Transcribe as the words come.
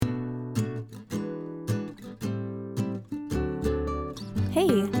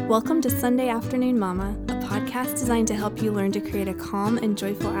Hey, welcome to Sunday Afternoon Mama, a podcast designed to help you learn to create a calm and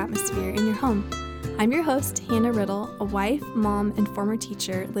joyful atmosphere in your home. I'm your host, Hannah Riddle, a wife, mom, and former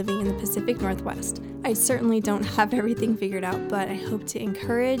teacher living in the Pacific Northwest. I certainly don't have everything figured out, but I hope to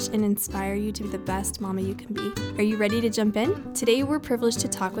encourage and inspire you to be the best mama you can be. Are you ready to jump in? Today, we're privileged to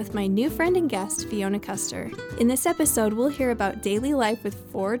talk with my new friend and guest, Fiona Custer. In this episode, we'll hear about daily life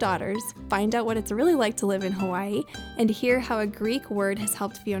with 4 daughters, find out what it's really like to live in Hawaii, and hear how a Greek word has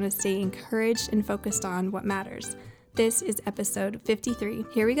helped Fiona stay encouraged and focused on what matters. This is episode 53.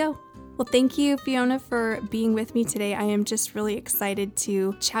 Here we go. Well, thank you, Fiona, for being with me today. I am just really excited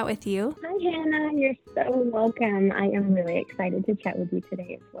to chat with you. Hi, Hannah. You're so welcome. I am really excited to chat with you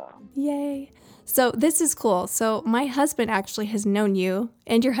today as well. Yay. So this is cool. So my husband actually has known you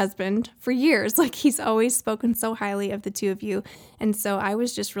and your husband for years. Like, he's always spoken so highly of the two of you. And so I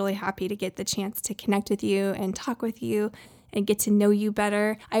was just really happy to get the chance to connect with you and talk with you and get to know you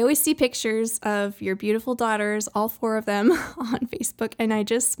better. I always see pictures of your beautiful daughters, all 4 of them, on Facebook, and I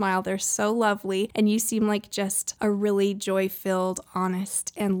just smile. They're so lovely, and you seem like just a really joy-filled,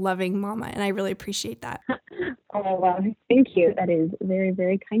 honest, and loving mama, and I really appreciate that. Oh, well, thank you. That is very,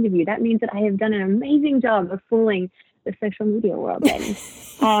 very kind of you. That means that I have done an amazing job of fooling the social media world then.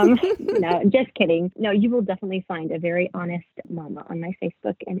 No, just kidding. No, you will definitely find a very honest mama on my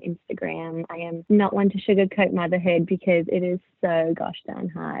Facebook and Instagram. I am not one to sugarcoat motherhood because it is so gosh darn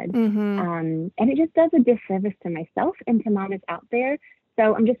hard. And it just does a disservice to myself and to mamas out there.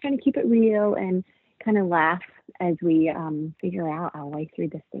 So I'm just trying to keep it real and kind of laugh as we figure out our way through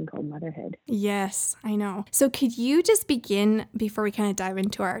this thing called motherhood. Yes, I know. So could you just begin, before we kind of dive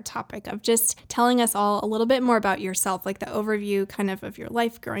into our topic, of just telling us all a little bit more about yourself, like the overview kind of your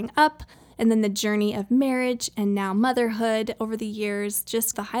life growing up, and then the journey of marriage and now motherhood over the years,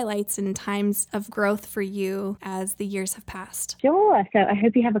 just the highlights and times of growth for you as the years have passed. Sure. So I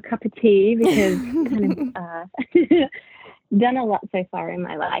hope you have a cup of tea because kind of done a lot so far in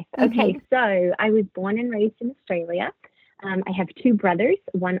my life. Okay, so I was born and raised in Australia. I have 2 brothers,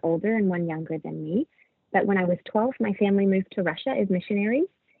 one older and one younger than me. But when I was 12, my family moved to Russia as missionaries.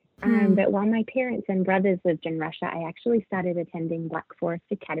 But while my parents and brothers lived in Russia, I actually started attending Black Forest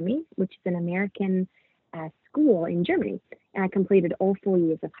Academy, which is an American school in Germany. And I completed all 4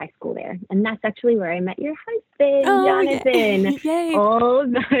 years of high school there. And that's actually where I met your husband, Jonathan, Yay. all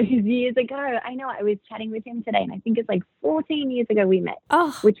those years ago. I know, I was chatting with him today, and I think it's like 14 years ago we met,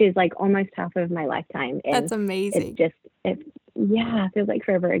 which is like almost half of my lifetime. And that's amazing. It feels like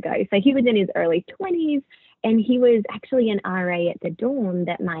forever ago. So he was in his early 20s. And he was actually an RA at the dorm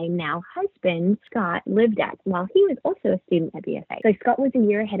that my now husband, Scott, lived at while he was also a student at BFA. So Scott was a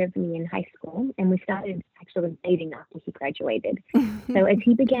year ahead of me in high school, and we started actually dating after he graduated. So as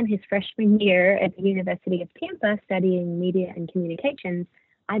he began his freshman year at the University of Tampa studying media and communications,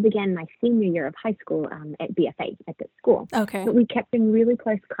 I began my senior year of high school at BFA at this school. Okay. But we kept in really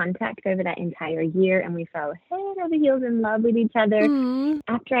close contact over that entire year, and we fell head over heels in love with each other.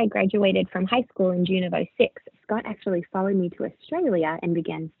 After I graduated from high school in June of 2006, Scott actually followed me to Australia and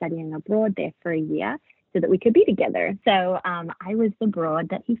began studying abroad there for a year so that we could be together. So I was the broad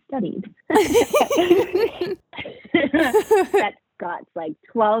that he studied. That's Scott's like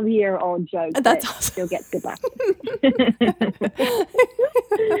 12-year-old joke. That's that awesome. Still gets good laughter.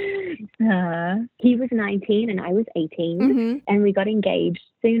 He was 19 and I was 18, and we got engaged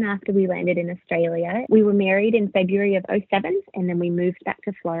soon after we landed in Australia. We were married in February of 2007, and then we moved back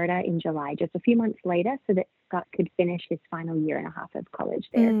to Florida in July, just a few months later, so that Scott could finish his final year and a half of college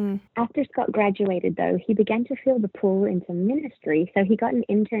there. After Scott graduated, though, he began to feel the pull into ministry, so he got an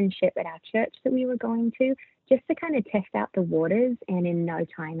internship at our church that we were going to, just to kind of test out the waters. And in no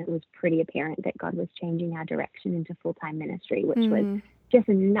time, it was pretty apparent that God was changing our direction into full-time ministry, which was just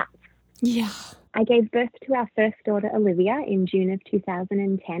nuts. Yeah. I gave birth to our first daughter, Olivia, in June of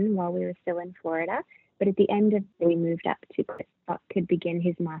 2010 while we were still in Florida. But at the end of we moved up to Scott could begin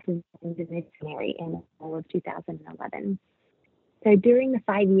his master's in missionary in all of 2011. So during the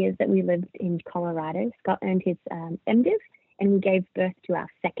 5 years that we lived in Colorado, Scott earned his MDiv, and we gave birth to our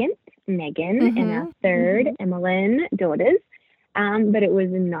second, Megan, and our third, Emmeline, daughters. But it was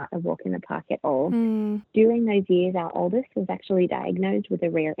not a walk in the park at all. During those years, our oldest was actually diagnosed with a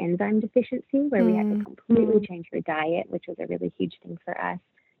rare enzyme deficiency where we had to completely change her diet, which was a really huge thing for us.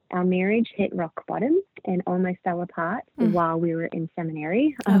 Our marriage hit rock bottom and almost fell apart while we were in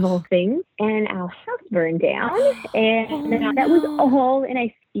seminary, of all things. And our house burned down. And that was all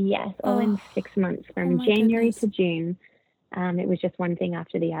in 6 months from January to June. It was just one thing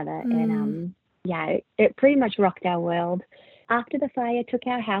after the other. And it pretty much rocked our world. After the fire took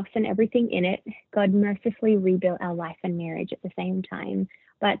our house and everything in it, God mercifully rebuilt our life and marriage at the same time.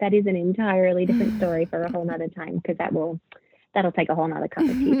 But that is an entirely different story for a whole nother time, because that'll take a whole nother cup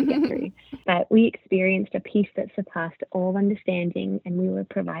of tea to get through. But we experienced a peace that surpassed all understanding, and we were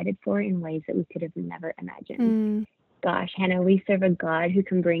provided for in ways that we could have never imagined. Gosh, Hannah, we serve a God who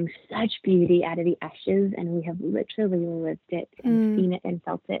can bring such beauty out of the ashes, and we have literally lived it and seen it and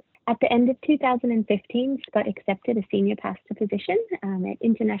felt it. At the end of 2015, Scott accepted a senior pastor position at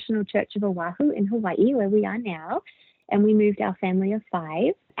International Church of Oahu in Hawaii, where we are now. And we moved our family of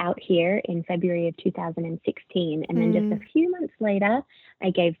 5 out here in February of 2016. And then just a few months later, I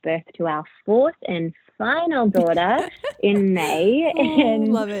gave birth to our 4th and final daughter in May.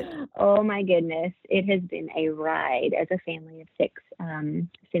 And love it. Oh my goodness, it has been a ride as a family of 6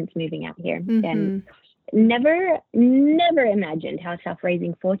 since moving out here. And never imagined how tough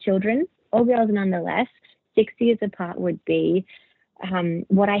raising 4 children, all girls nonetheless, 6 years apart, would be.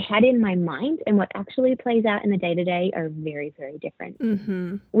 What I had in my mind and what actually plays out in the day-to-day are very, very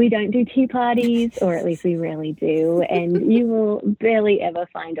different. We don't do tea parties, or at least we rarely do, and you will barely ever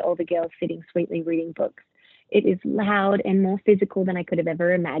find all the girls sitting sweetly reading books. It is loud and more physical than I could have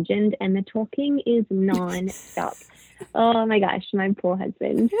ever imagined, and the talking is non-stop. Oh my gosh, my poor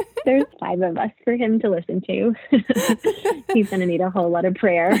husband. There's 5 of us for him to listen to. He's going to need a whole lot of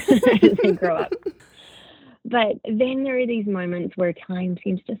prayer as they grow up. But then there are these moments where time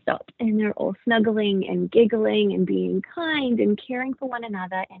seems to stop, and they're all snuggling and giggling and being kind and caring for one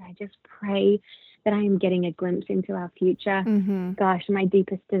another. And I just pray that I am getting a glimpse into our future. Gosh, my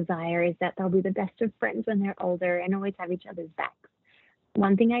deepest desire is that they'll be the best of friends when they're older and always have each other's backs.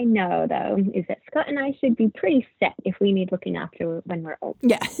 One thing I know, though, is that Scott and I should be pretty set if we need looking after when we're old.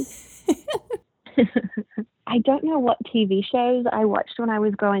 Yeah. I don't know what TV shows I watched when I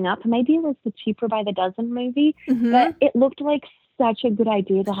was growing up. Maybe it was the Cheaper by the Dozen movie, but it looked like such a good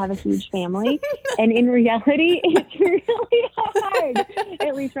idea to have a huge family. And in reality, it's really hard.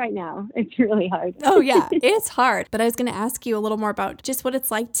 At least right now, it's really hard. Oh, yeah, it's hard. But I was going to ask you a little more about just what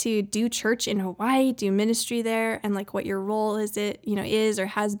it's like to do church in Hawaii, do ministry there, and like what your role is or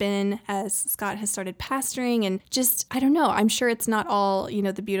has been as Scott has started pastoring. And just, I don't know, I'm sure it's not all,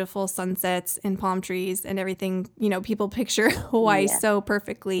 the beautiful sunsets and palm trees and everything, people picture Hawaii so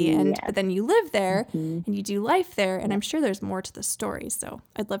perfectly. But then you live there and you do life there. And I'm sure there's more to the story. So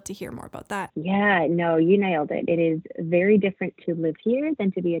I'd love to hear more about that. Yeah, no, you nailed it. It is very different to live here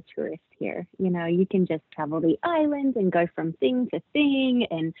than to be a tourist here. You can just travel the island and go from thing to thing,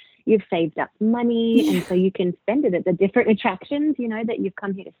 and you've saved up money. And so you can spend it at the different attractions, that you've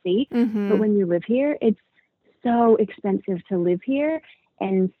come here to see. But when you live here, it's so expensive to live here.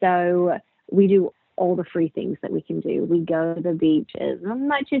 And so we do all the free things that we can do. We go to the beach as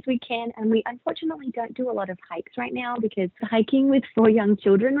much as we can, and we unfortunately don't do a lot of hikes right now, because hiking with 4 young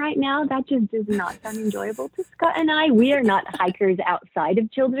children right now, that just does not sound enjoyable to Scott and I. We are not hikers outside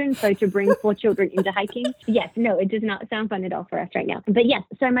of children, so to bring 4 children into hiking, it does not sound fun at all for us right now. But yes,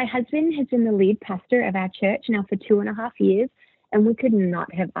 so my husband has been the lead pastor of our church now for 2.5 years, and we could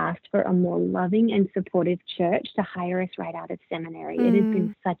not have asked for a more loving and supportive church to hire us right out of seminary. It has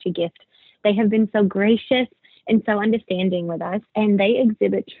been such a gift. They have been so gracious and so understanding with us, and they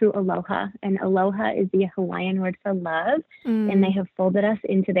exhibit true aloha. And aloha is the Hawaiian word for love, and they have folded us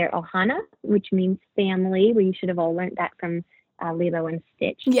into their ohana, which means family. We should have all learned that from Lilo and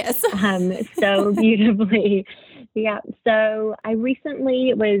Stitch. Yes. So beautifully. Yeah. So I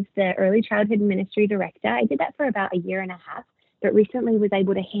recently was the early childhood ministry director. I did that for about 1.5 years, but recently was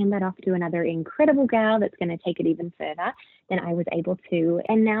able to hand that off to another incredible gal that's going to take it even further than I was able to.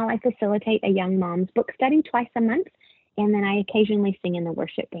 And now I facilitate a young mom's book study twice a month. And then I occasionally sing in the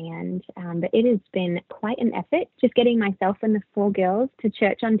worship band. But it has been quite an effort just getting myself and the 4 girls to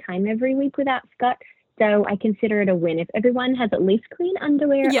church on time every week without Scott. So I consider it a win. If everyone has at least clean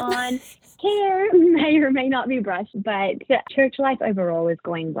underwear on, hair may or may not be brushed, but church life overall is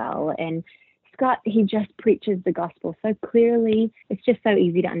going well. And Scott, he just preaches the gospel so clearly. It's just so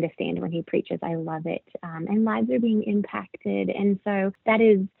easy to understand when he preaches. I love it. And lives are being impacted. And so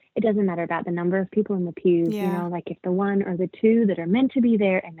it doesn't matter about the number of people in the pews, like if the 1 or the 2 that are meant to be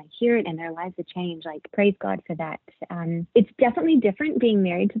there and they hear it and their lives have changed, like praise God for that. It's definitely different being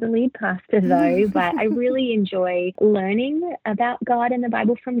married to the lead pastor though, but I really enjoy learning about God and the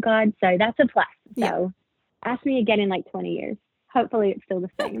Bible from God. So that's a plus. So ask me again in like 20 years. hopefully it's still the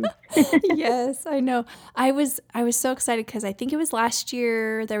same. Yes, I know. I was so excited because I think it was last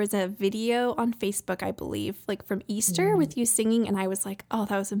year there was a video on Facebook, I believe, like from Easter with you singing, and I was like, oh,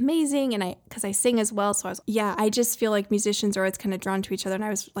 that was amazing. And because I sing as well, so I just feel like musicians are always kind of drawn to each other. And I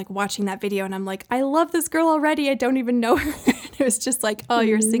was like watching that video, and I'm like, I love this girl already. I don't even know her. It was just like, oh,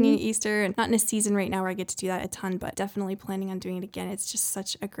 you're singing Easter, and not in a season right now where I get to do that a ton, but definitely planning on doing it again. It's just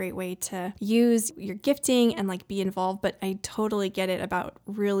such a great way to use your gifting and like be involved. But I totally get it about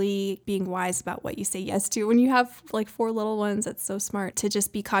really being wise about what you say yes to. When you have like 4 little ones, it's so smart to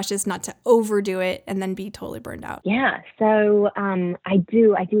just be cautious not to overdo it and then be totally burned out. Yeah. So I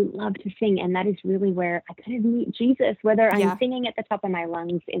do love to sing. And that is really where I kind of meet Jesus, whether I'm singing at the top of my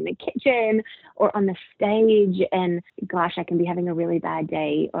lungs in the kitchen or on the stage. And gosh, I can be having a really bad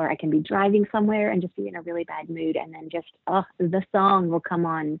day, or I can be driving somewhere and just be in a really bad mood. And then just, the song will come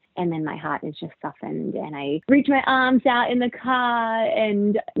on. And then my heart is just softened. And I reach my arms out in the car,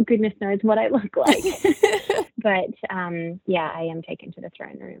 and goodness knows what I look like. But I am taken to the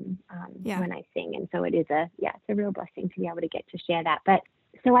throne room when I sing. And so it's a real blessing to be able to get to share that. But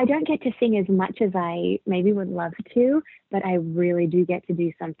so I don't get to sing as much as I maybe would love to, but I really do get to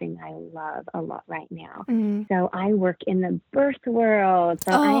do something I love a lot right now. So I work in the birth world.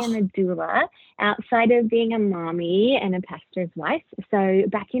 So I am a doula outside of being a mommy and a pastor's wife. So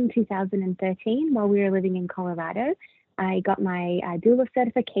back in 2013, while we were living in Colorado, I got my doula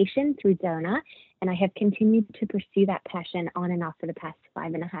certification through DONA, and I have continued to pursue that passion on and off for the past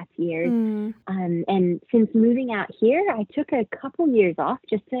 5.5 years. And since moving out here, I took a couple years off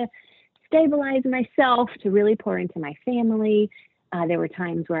just to stabilize myself, to really pour into my family. There were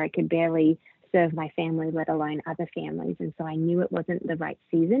times where I could barely serve my family, let alone other families. And so I knew it wasn't the right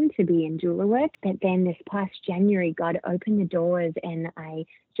season to be in doula work. But then this past January, God opened the doors, and I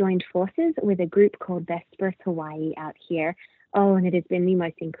joined forces with a group called Best Birth Hawaii out here. Oh, and it has been the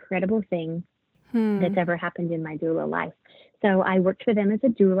most incredible thing that's ever happened in my doula life. So I worked for them as a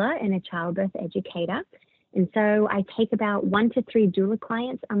doula and a childbirth educator. And so I take about 1 to 3 doula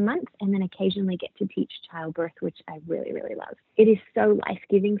clients a month, and then occasionally get to teach childbirth, which I really, really love. It is so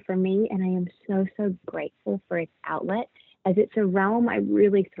life-giving for me, and I am so, so grateful for its outlet, as it's a realm I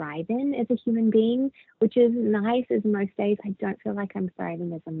really thrive in as a human being, which is nice, as most days I don't feel like I'm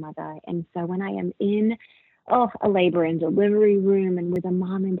thriving as a mother. And so when I am in a labor and delivery room and with a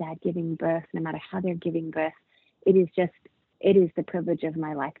mom and dad giving birth, no matter how they're giving birth, it is the privilege of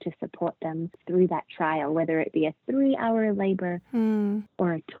my life to support them through that trial, whether it be a 3-hour labor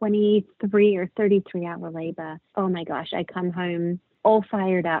or a 23 or 33-hour labor. Oh my gosh, I come home all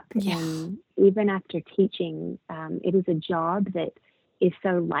fired up. And even after teaching, it is a job that is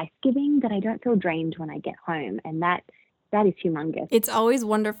so life-giving that I don't feel drained when I get home. And that is humongous. It's always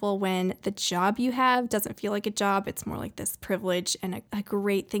wonderful when the job you have doesn't feel like a job. It's more like this privilege and a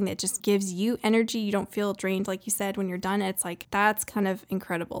great thing that just gives you energy. You don't feel drained, like you said, when you're done. It's like, that's kind of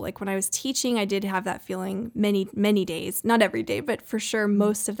incredible. Like when I was teaching, I did have that feeling many, many days, not every day, but for sure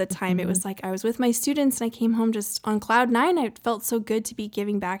most of the time. It was like I was with my students and I came home just on cloud 9. I felt so good to be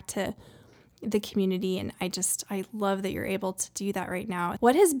giving back to the community. And I love that you're able to do that right now.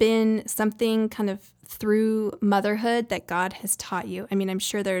 What has been something kind of through motherhood that God has taught you? I mean, I'm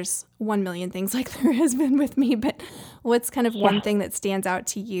sure there's 1 million things like there has been with me, but what's kind of one thing that stands out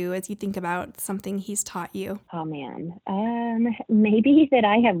to you as you think about something he's taught you? Oh man, maybe that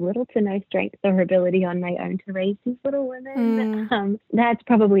I have little to no strength or ability on my own to raise these little women. That's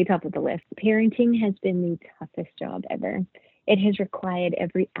probably top of the list. Parenting has been the toughest job ever. It has required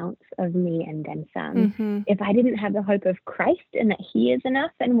every ounce of me and then some. If I didn't have the hope of Christ and that he is enough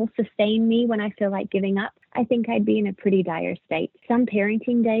and will sustain me when I feel like giving up, I think I'd be in a pretty dire state. Some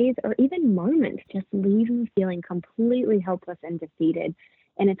parenting days or even moments just leave me feeling completely helpless and defeated.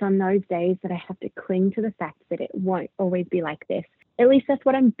 And it's on those days that I have to cling to the fact that it won't always be like this. At least that's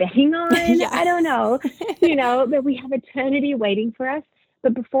what I'm betting on. I don't know, that we have eternity waiting for us.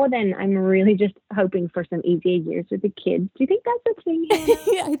 But before then, I'm really just hoping for some easier years with the kids. Do you think that's a thing, Hannah?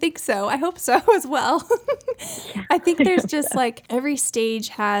 Yeah, I think so. I hope so as well. I think there's just like every stage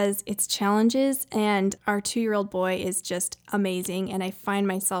has its challenges, and our 2-year-old boy is just amazing. And I find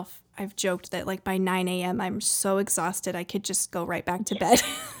myself, I've joked that like by 9 a.m. I'm so exhausted I could just go right back to bed.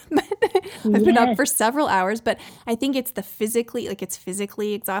 I've been up for several hours, but I think it's it's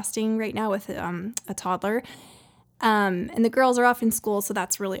physically exhausting right now with a toddler. And the girls are off in school, so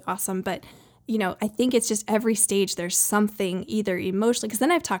that's really awesome. But, I think it's just every stage there's something either emotionally, because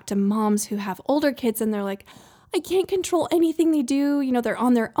then I've talked to moms who have older kids and they're like, I can't control anything they do. They're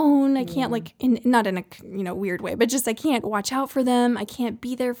on their own. I can't not in a, weird way, but just I can't watch out for them. I can't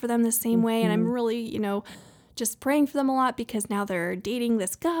be there for them the same way. And I'm really, just praying for them a lot because now they're dating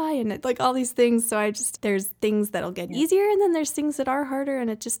this guy and like all these things. So there's things that'll get easier and then there's things that are harder, and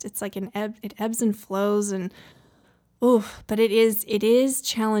it's like it ebbs and flows, and but it is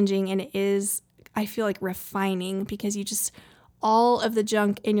challenging, and it is, I feel like, refining, because all of the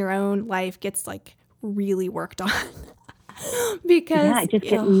junk in your own life gets like really worked on. Because it just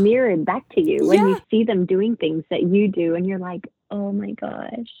gets mirrored back to you when you see them doing things that you do, and you're like, oh my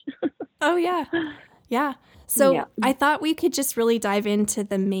gosh. Oh yeah. Yeah. So I thought we could just really dive into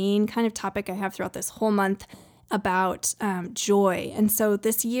the main kind of topic I have throughout this whole month about joy. And so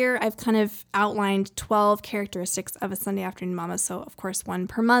this year I've kind of outlined 12 characteristics of a Sunday afternoon mama. So of course, one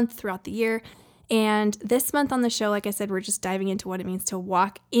per month throughout the year. And this month on the show, like I said, we're just diving into what it means to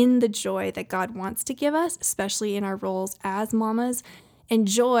walk in the joy that God wants to give us, especially in our roles as mamas. And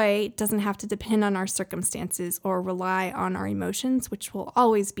joy doesn't have to depend on our circumstances or rely on our emotions, which will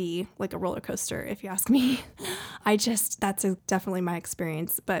always be like a roller coaster, if you ask me. That's definitely my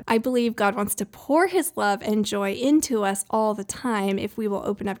experience. But I believe God wants to pour his love and joy into us all the time if we will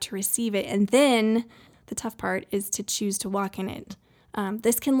open up to receive it. And then the tough part is to choose to walk in it.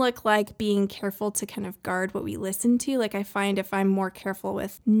 This can look like being careful to kind of guard what we listen to. Like I find if I'm more careful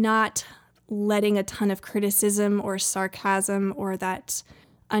with not letting a ton of criticism or sarcasm or that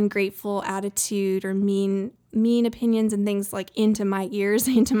ungrateful attitude or mean opinions and things like into my ears,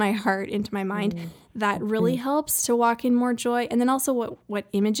 into my heart, into my mind, that really helps to walk in more joy. And then also what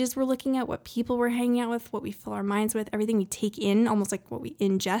images we're looking at, what people we're hanging out with, what we fill our minds with, everything we take in, almost like what we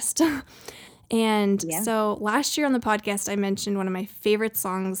ingest. And so last year on the podcast, I mentioned one of my favorite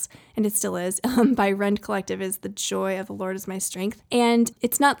songs, and it still is, by Rend Collective, is "The Joy of the Lord is My Strength." And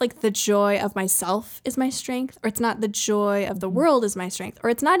it's not like the joy of myself is my strength, or it's not the joy of the world is my strength, or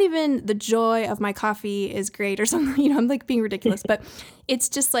it's not even the joy of my coffee is great or something. I'm like being ridiculous, but it's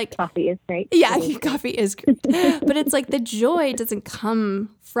just like... Coffee is great. Yeah, coffee is great. But it's like the joy doesn't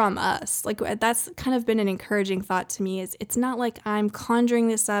come from us. Like that's kind of been an encouraging thought to me, is it's not like I'm conjuring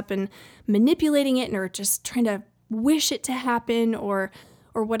this up and manipulating it or just trying to wish it to happen or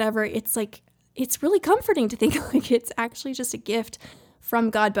whatever. It's like, it's really comforting to think like it's actually just a gift from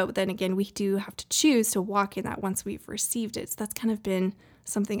God. But then again, we do have to choose to walk in that once we've received it. So that's kind of been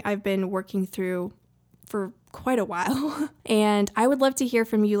something I've been working through for quite a while. And I would love to hear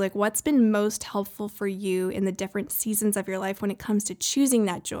from you, like what's been most helpful for you in the different seasons of your life when it comes to choosing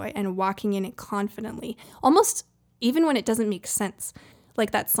that joy and walking in it confidently, almost even when it doesn't make sense.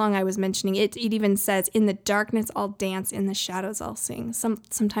 Like that song I was mentioning, it even says, "In the darkness I'll dance, in the shadows I'll sing."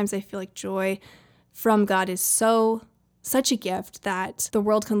 Sometimes I feel like joy from God is such a gift that the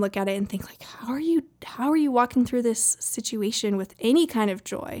world can look at it and think like, how are you walking through this situation with any kind of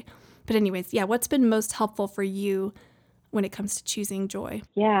joy? But anyways, what's been most helpful for you when it comes to choosing joy?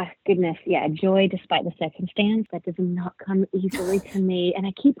 Yeah, goodness. Yeah, joy despite the circumstance. That does not come easily to me. And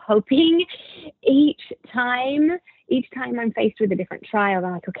I keep hoping each time I'm faced with a different trial,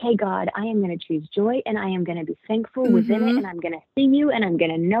 I'm like, okay, God, I am going to choose joy and I am going to be thankful within it, and I'm going to see you and I'm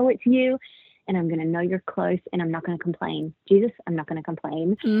going to know it's you. And I'm going to know you're close, and I'm not going to complain. Jesus, I'm not going to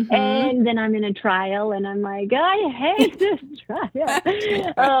complain. And then I'm in a trial, and I'm like, I hate this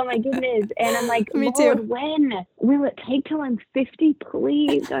trial. Oh, my goodness. And I'm like, Lord, when will it take till I'm 50?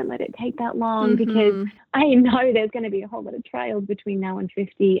 Please don't let it take that long, because I know there's going to be a whole lot of trials between now and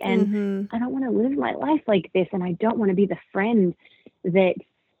 50. And I don't want to live my life like this, and I don't want to be the friend that,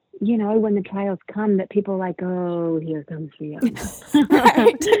 you know, when the trials come, that people are like, oh, here comes Fiona.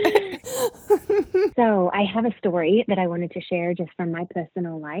 So I have a story that I wanted to share just from my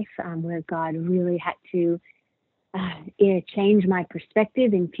personal life, where God really had to change my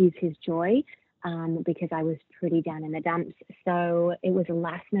perspective, infuse his joy, because I was pretty down in the dumps. So it was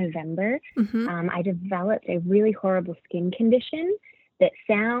last November. I developed a really horrible skin condition that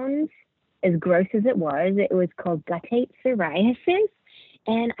sounds as gross as it was. It was called guttate psoriasis.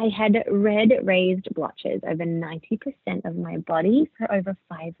 And I had red raised blotches over 90% of my body for over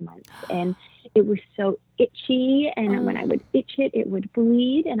 5 months. And it was so itchy. And when I would itch it, it would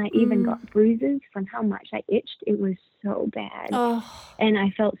bleed. And I even got bruises from how much I itched. It was so bad. And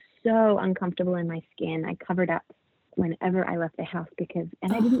I felt so uncomfortable in my skin. I covered up whenever I left the house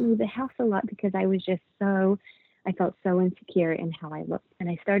and I didn't leave the house a lot because I was just I felt so insecure in how I looked.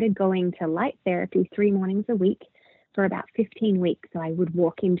 And I started going to light therapy 3 mornings a week for about 15 weeks. So I would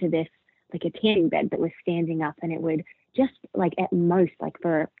walk into this, like a tanning bed that was standing up, and it would just like at most, like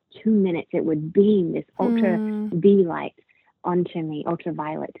for 2 minutes, it would beam this ultra B light onto me,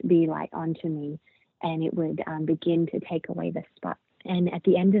 ultraviolet B light onto me. And it would begin to take away the spots And at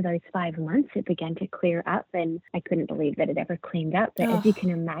the end of those 5 months, it began to clear up, and I couldn't believe that it ever cleaned up. But as you can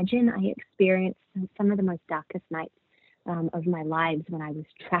imagine, I experienced some of the most darkest nights of my lives when I was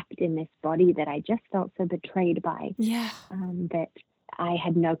trapped in this body that I just felt so betrayed by. Yeah. That I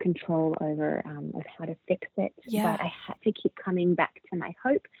had no control over of how to fix it. Yeah. But I had to keep coming back to my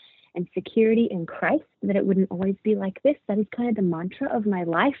hope and security in Christ, that it wouldn't always be like this. That is kind of the mantra of my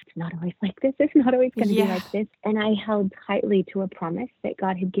life. It's not always like this. It's not always going to be like this. And I held tightly to a promise that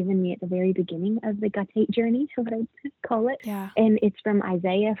God had given me at the very beginning of the Guttate journey, what I call it. Yeah. And it's from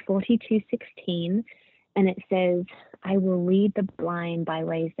Isaiah 42:16. And it says, I will lead the blind by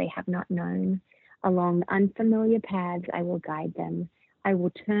ways they have not known. Along unfamiliar paths, I will guide them. I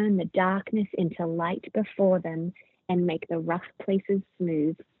will turn the darkness into light before them and make the rough places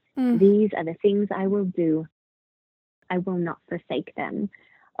smooth. These are the things I will do. I will not forsake them.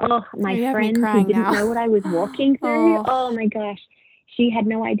 Oh, my friend who didn't know what I was walking through. Oh my gosh. She had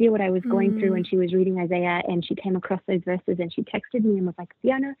no idea what I was going through when she was reading Isaiah, and she came across those verses and she texted me and was like,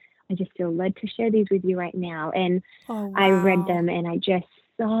 Fiona, I just feel led to share these with you right now. And I read them and I just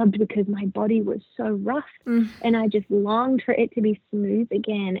sobbed because my body was so rough and I just longed for it to be smooth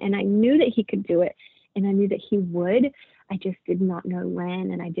again. And I knew that he could do it, and I knew that he would. I just did not know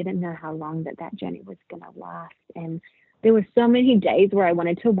when, and I didn't know how long that journey was going to last. And there were so many days where I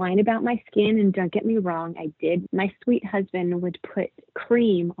wanted to whine about my skin, and don't get me wrong, I did. My sweet husband would put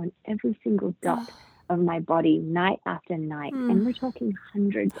cream on every single dot of my body night after night, and we're talking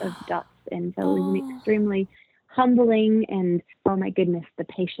hundreds of dots. And so it was an extremely humbling, and oh my goodness, the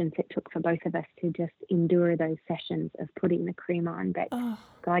patience it took for both of us to just endure those sessions of putting the cream on. But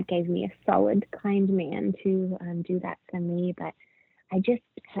God gave me a solid, kind man to do that for me. But I just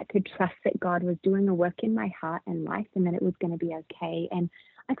had to trust that God was doing a work in my heart and life, and that it was going to be okay. And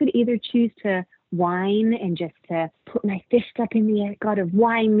I could either choose to whine and just to put my fist up in the air, God, of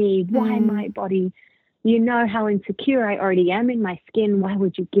why me, why my body? You know how insecure I already am in my skin. Why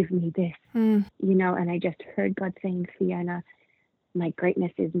would you give me this? You know, and I just heard God saying, Fiona, my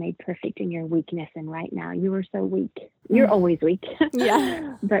greatness is made perfect in your weakness. And right now you are so weak. You're always weak.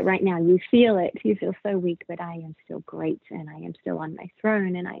 Yeah. But right now you feel it. You feel so weak, but I am still great. And I am still on my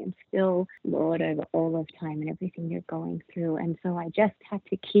throne. And I am still Lord over all of time and everything you're going through. And so I just had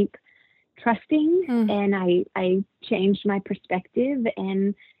to keep trusting. And I changed my perspective,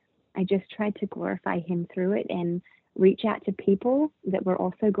 and I just tried to glorify him through it and reach out to people that were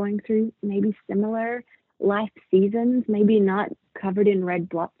also going through maybe similar life seasons, maybe not covered in red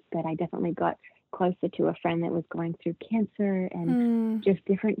blots, but I definitely got closer to a friend that was going through cancer and just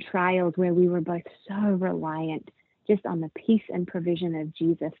different trials where we were both so reliant just on the peace and provision of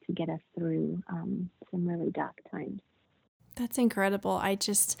Jesus to get us through some really dark times. That's incredible. I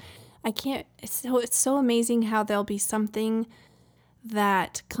can't, it's so amazing how there'll be something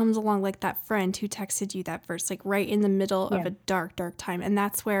that comes along, like that friend who texted you that verse, like right in the middle of a dark time. And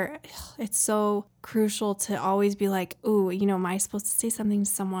that's where it's so crucial to always be like, ooh, you know, am I supposed to say something to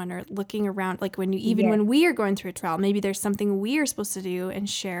someone, or looking around, like when when we are going through a trial, maybe there's something we are supposed to do and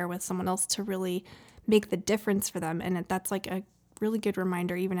share with someone else to really make the difference for them. And that's like a really good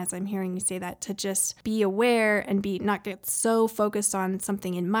reminder, even as I'm hearing you say that, to just be aware and not get so focused on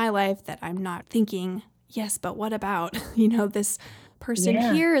something in my life that I'm not thinking, yes, but what about, you know, this person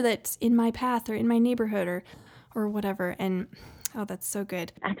here that's in my path or in my neighborhood or whatever. And oh, that's so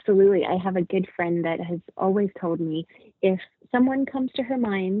good. Absolutely. I have a good friend that has always told me, if someone comes to her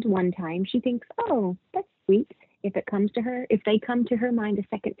mind one time, she thinks, oh, that's sweet. If they come to her mind a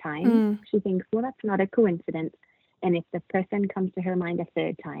second time, she thinks, well, that's not a coincidence. And if the person comes to her mind a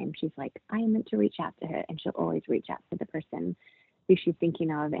third time, she's like, I am meant to reach out to her. And she'll always reach out to the person who she's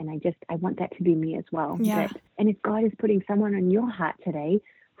thinking of. And I want that to be me as well. Yeah. And if God is putting someone on your heart today,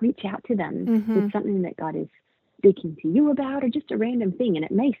 reach out to them with something that God is speaking to you about, or just a random thing. And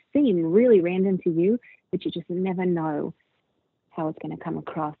it may seem really random to you, but you just never know how it's going to come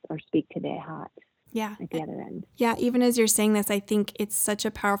across or speak to their heart. Yeah. At the other end. Yeah. Even as you're saying this, I think it's such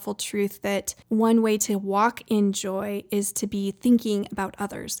a powerful truth that one way to walk in joy is to be thinking about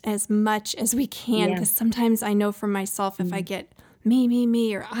others as much as we can. Because sometimes I know for myself, if I get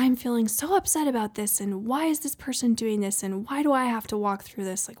me, or I'm feeling so upset about this, and why is this person doing this, and why do I have to walk through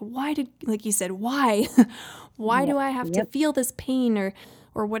this? Like you said, why? Why do I have to feel this pain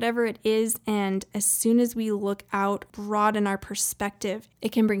or whatever it is? And as soon as we look out, broaden our perspective,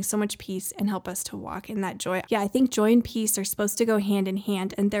 it can bring so much peace and help us to walk in that joy. Yeah, I think joy and peace are supposed to go hand in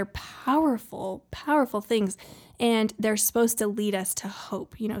hand, and they're powerful, powerful things. And they're supposed to lead us to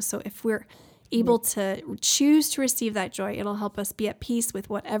hope, you know. So if we're able to choose to receive that joy, it'll help us be at peace with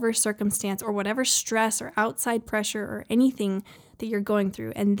whatever circumstance or whatever stress or outside pressure or anything that you're going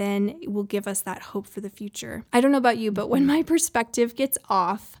through, and then it will give us that hope for the future. I don't know about you, but when my perspective gets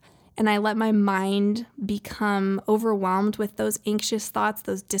off and I let my mind become overwhelmed with those anxious thoughts,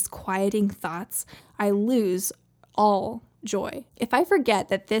 those disquieting thoughts, I lose all joy. If I forget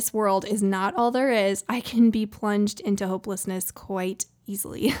that this world is not all there is, I can be plunged into hopelessness quite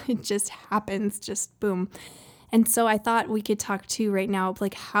easily. It just happens, just boom. And so I thought we could talk too right now,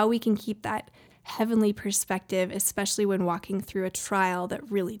 like how we can keep that heavenly perspective, especially when walking through a trial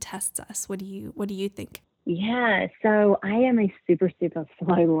that really tests us. What do you think? Yeah, so I am a super, super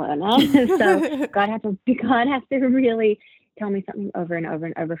slow learner. So God has to really tell me something over and over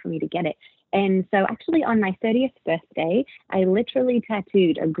and over for me to get it. And so actually on my 30th birthday, I literally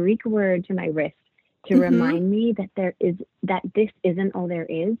tattooed a Greek word to my wrist to remind me that this isn't all there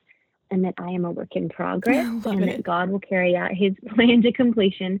is, and that I am a work in progress, and that God will carry out his plan to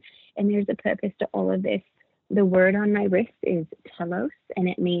completion. And there's a purpose to all of this. The word on my wrist is telos, and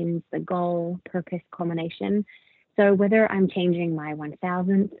it means the goal, purpose, culmination. So whether I'm changing my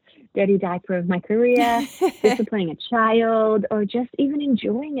 1000th dirty diaper of my career, disciplining a child, or just even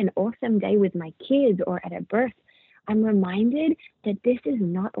enjoying an awesome day with my kids or at a birth, I'm reminded that this is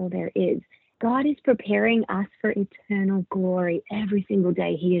not all there is. God is preparing us for eternal glory every single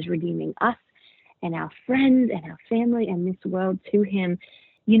day. He is redeeming us and our friends and our family and this world to him.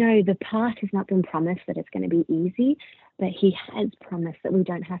 You know, the path has not been promised that it's going to be easy, but he has promised that we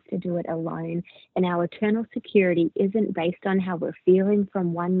don't have to do it alone. And our eternal security isn't based on how we're feeling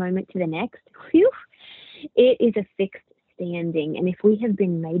from one moment to the next. Whew. It is a fixed standing. And if we have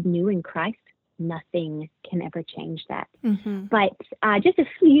been made new in Christ, nothing can ever change that. But just a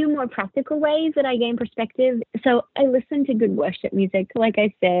few more practical ways that I gain perspective. So I listen to good worship music, like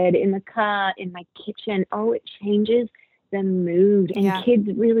I said, in the car, in my kitchen. Oh, it changes the mood, and kids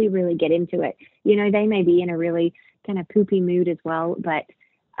really, really get into it. You know, they may be in a really kind of poopy mood as well, but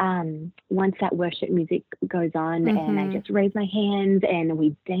once that worship music goes on and I just raise my hands and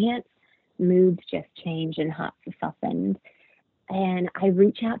we dance, moods just change and hearts are softened. And I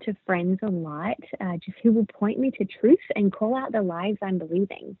reach out to friends a lot, just who will point me to truth and call out the lies I'm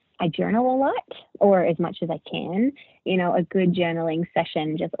believing. I journal a lot, or as much as I can. You know, a good journaling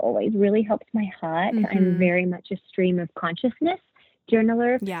session just always really helps my heart. I'm very much a stream of consciousness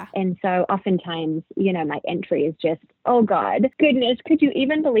journaler. Yeah. And so oftentimes, you know, my entry is just, oh God, goodness, could you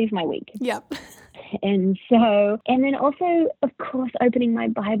even believe my week? Yep. And then also, of course, opening my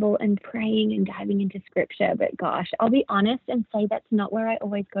Bible and praying and diving into scripture. But gosh, I'll be honest and say that's not where I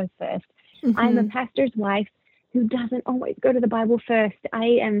always go first. I'm a pastor's wife who doesn't always go to the Bible first. I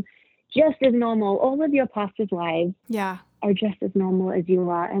am just as normal. All of your pastors' wives are just as normal as you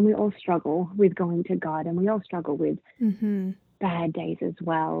are. And we all struggle with going to God, and we all struggle with bad days as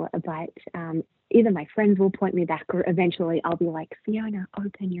well. But either my friends will point me back, or eventually I'll be like, Fiona,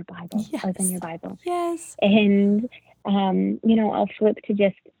 open your Bible. Yes. Open your Bible. Yes. And, you know, I'll flip to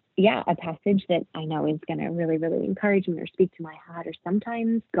just, a passage that I know is going to really, really encourage me or speak to my heart. Or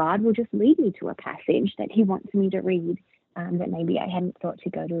sometimes God will just lead me to a passage that he wants me to read that maybe I hadn't thought to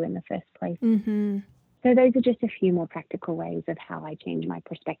go to in the first place. So those are just a few more practical ways of how I change my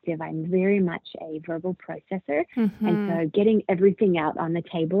perspective. I'm very much a verbal processor. And so getting everything out on the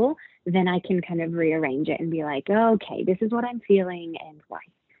table, then I can kind of rearrange it and be like, oh, okay, this is what I'm feeling and why.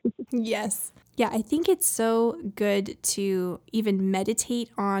 Yes. Yeah, I think it's so good to even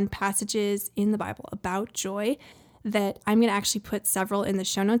meditate on passages in the Bible about joy that I'm going to actually put several in the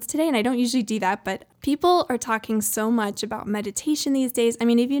show notes today. And I don't usually do that, but people are talking so much about meditation these days. I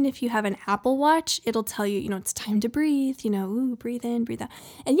mean, even if you have an Apple Watch, it'll tell you, you know, it's time to breathe, you know, ooh, breathe in, breathe out.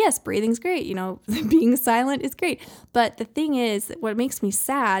 And yes, breathing's great. You know, being silent is great. But the thing is, what makes me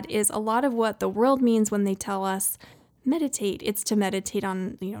sad is a lot of what the world means when they tell us meditate. It's to meditate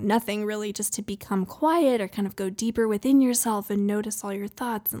on, you know, nothing really, just to become quiet or kind of go deeper within yourself and notice all your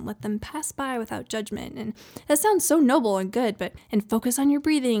thoughts and let them pass by without judgment. And that sounds so noble and good, and focus on your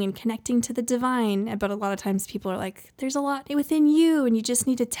breathing and connecting to the divine. But a lot of times people are like, there's a lot within you and you just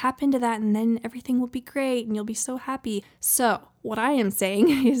need to tap into that and then everything will be great and you'll be so happy. So what I am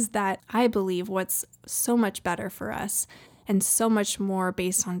saying is that I believe what's so much better for us and so much more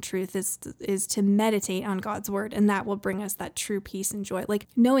based on truth is to meditate on God's word. And that will bring us that true peace and joy. Like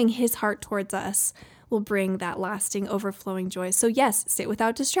knowing his heart towards us will bring that lasting, overflowing joy. So yes, sit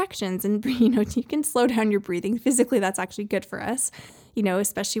without distractions and, you know, you can slow down your breathing. Physically, that's actually good for us, you know,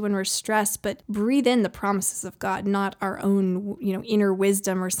 especially when we're stressed, but breathe in the promises of God, not our own, you know, inner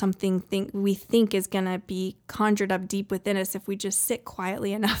wisdom or something we think is going to be conjured up deep within us if we just sit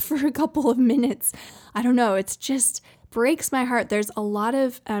quietly enough for a couple of minutes. I don't know. It's just breaks my heart. There's a lot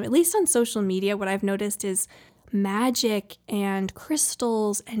of, at least on social media, what I've noticed is magic and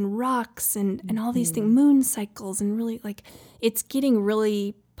crystals and rocks and all these things, moon cycles, and really like it's getting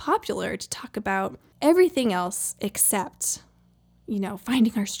really popular to talk about everything else except,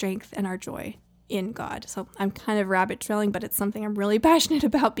 finding our strength and our joy in God. So I'm kind of rabbit trailing, but it's something I'm really passionate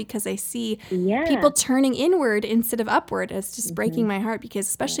about because I see people turning inward instead of upward. It's just breaking my heart because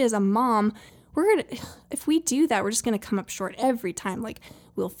especially as a mom, if we do that, we're just going to come up short every time. Like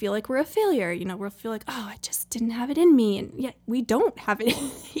we'll feel like we're a failure, we'll feel like, oh, I just didn't have it in me. And yet we don't have it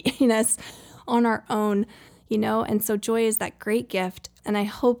in us on our own, and so joy is that great gift. And I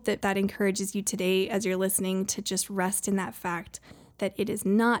hope that that encourages you today as you're listening to just rest in that fact that it is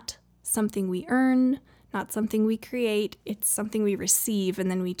not something we earn, not something we create. It's something we receive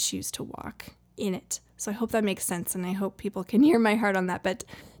and then we choose to walk in it. So I hope that makes sense, and I hope people can hear my heart on that. But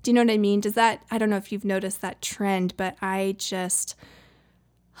do you know what I mean? I don't know if you've noticed that trend, but I just.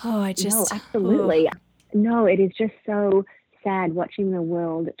 No, absolutely. No, it is just so sad watching the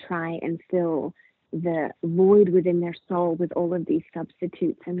world try and fill the void within their soul with all of these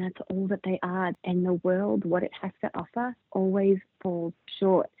substitutes, and that's all that they are. And the world, what it has to offer, always falls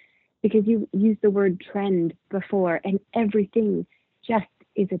short. Because you used the word trend before, and everything just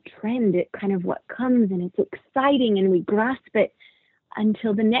is a trend. It kind of what comes, and it's exciting, and we grasp it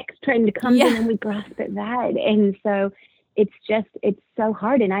until the next trend comes, and then we grasp at that. And so it's so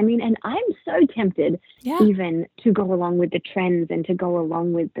hard. And and I'm so tempted even to go along with the trends and to go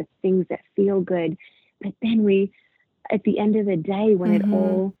along with the things that feel good. But then we, at the end of the day, when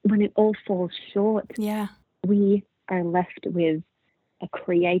it all falls short, we are left with a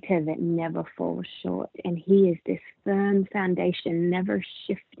creator that never falls short. And he is this firm foundation, never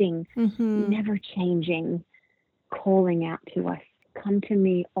shifting, never changing, calling out to us, "Come to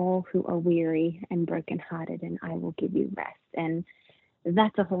me, all who are weary and brokenhearted, and I will give you rest." And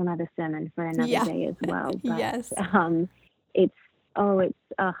that's a whole nother sermon for another day as well. But,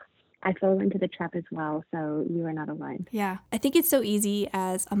 I fall into the trap as well, so you are not alone. Yeah. I think it's so easy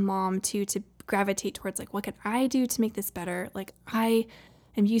as a mom to gravitate towards like, what can I do to make this better? Like I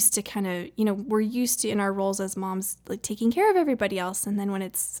am used to kind of, we're used to in our roles as moms, like taking care of everybody else. And then when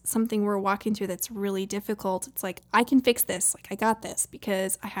it's something we're walking through that's really difficult, it's like, I can fix this. Like I got this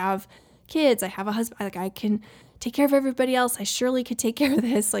because I have kids, I have a husband, like I can take care of everybody else. I surely could take care of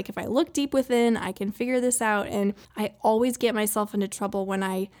this. Like if I look deep within, I can figure this out. And I always get myself into trouble when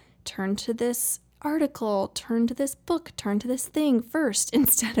I turn to this article, turn to this book, turn to this thing first,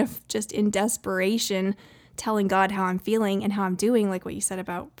 instead of just in desperation telling God how I'm feeling and how I'm doing, like what you said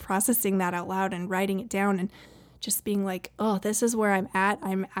about processing that out loud and writing it down and just being like, oh, this is where I'm at.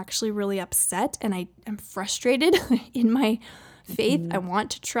 I'm actually really upset and I am frustrated in my faith. I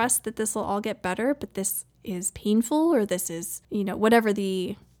want to trust that this will all get better, but this is painful, or this is, whatever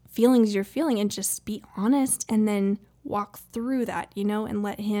the feelings you're feeling, and just be honest and then walk through that, and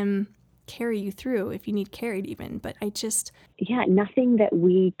let him carry you through if you need carried even. But nothing that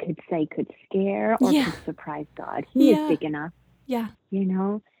we could say could scare or could surprise God. He is big enough. Yeah. He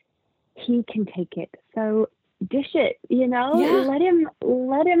can take it. So dish it, let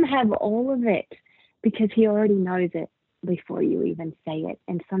him have all of it, because he already knows it before you even say it.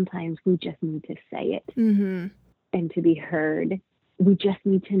 And sometimes we just need to say it and to be heard. We just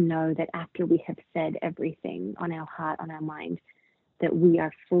need to know that after we have said everything on our heart, on our mind, that we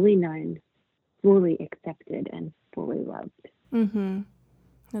are fully known, fully accepted, and fully loved.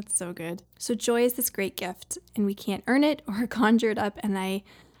 That's so good. So joy is this great gift, and we can't earn it or conjure it up. And I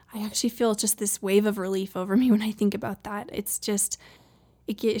actually feel just this wave of relief over me when I think about that. It's just,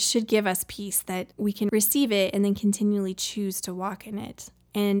 it should give us peace that we can receive it and then continually choose to walk in it.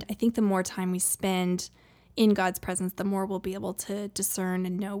 And I think the more time we spend in God's presence, the more we'll be able to discern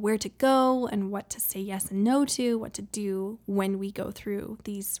and know where to go and what to say yes and no to, what to do when we go through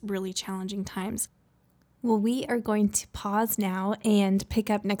these really challenging times. Well, we are going to pause now and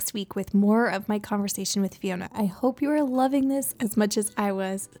pick up next week with more of my conversation with Fiona. I hope you are loving this as much as I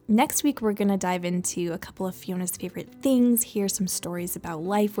was. Next week, we're going to dive into a couple of Fiona's favorite things, hear some stories about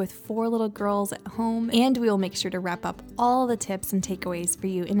life with 4 little girls at home, and we will make sure to wrap up all the tips and takeaways for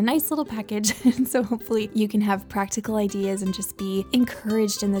you in a nice little package. And so hopefully you can have practical ideas and just be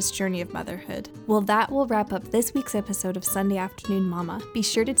encouraged in this journey of motherhood. Well, that will wrap up this week's episode of Sunday Afternoon Mama. Be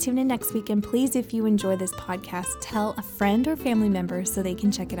sure to tune in next week, and please, if you enjoy this podcast, tell a friend or family member so they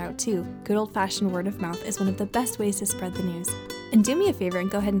can check it out too. Good old-fashioned word of mouth is one of the best ways to spread the news. And do me a favor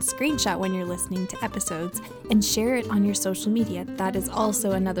and go ahead and screenshot when you're listening to episodes and share it on your social media. That is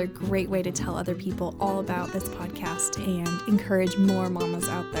also another great way to tell other people all about this podcast and encourage more mamas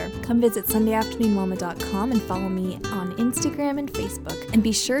out there. Come visit SundayAfternoonMama.com and follow me on Instagram and Facebook. And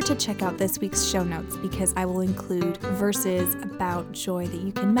be sure to check out this week's show notes because I will include verses about joy that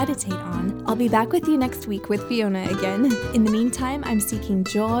you can meditate on. I'll be back with you next week with Fiona again. In the meantime, I'm seeking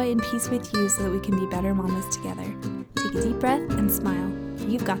joy and peace with you so that we can be better mamas together. Take a deep breath and smile.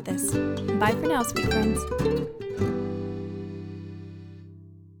 You've got this. Bye for now, sweet friends.